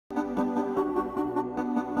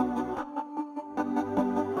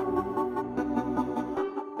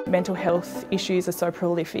Mental health issues are so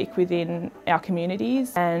prolific within our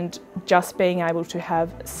communities, and just being able to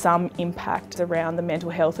have some impact around the mental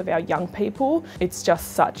health of our young people, it's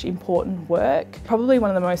just such important work. Probably one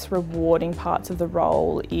of the most rewarding parts of the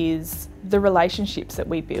role is the relationships that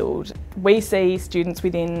we build. We see students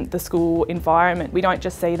within the school environment. We don't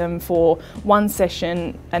just see them for one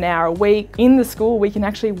session, an hour a week. In the school, we can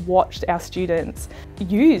actually watch our students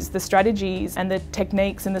use the strategies and the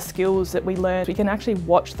techniques and the skills that we learn. We can actually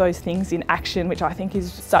watch those things in action, which I think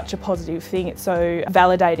is such a positive thing. It's so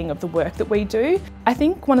validating of the work that we do. I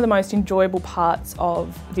think one of the most enjoyable parts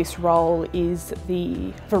of this role is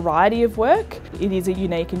the variety of work. It is a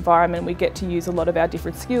unique environment. We get to use a lot of our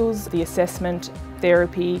different skills, the assessment,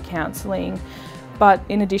 therapy, counselling. But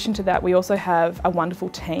in addition to that, we also have a wonderful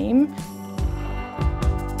team.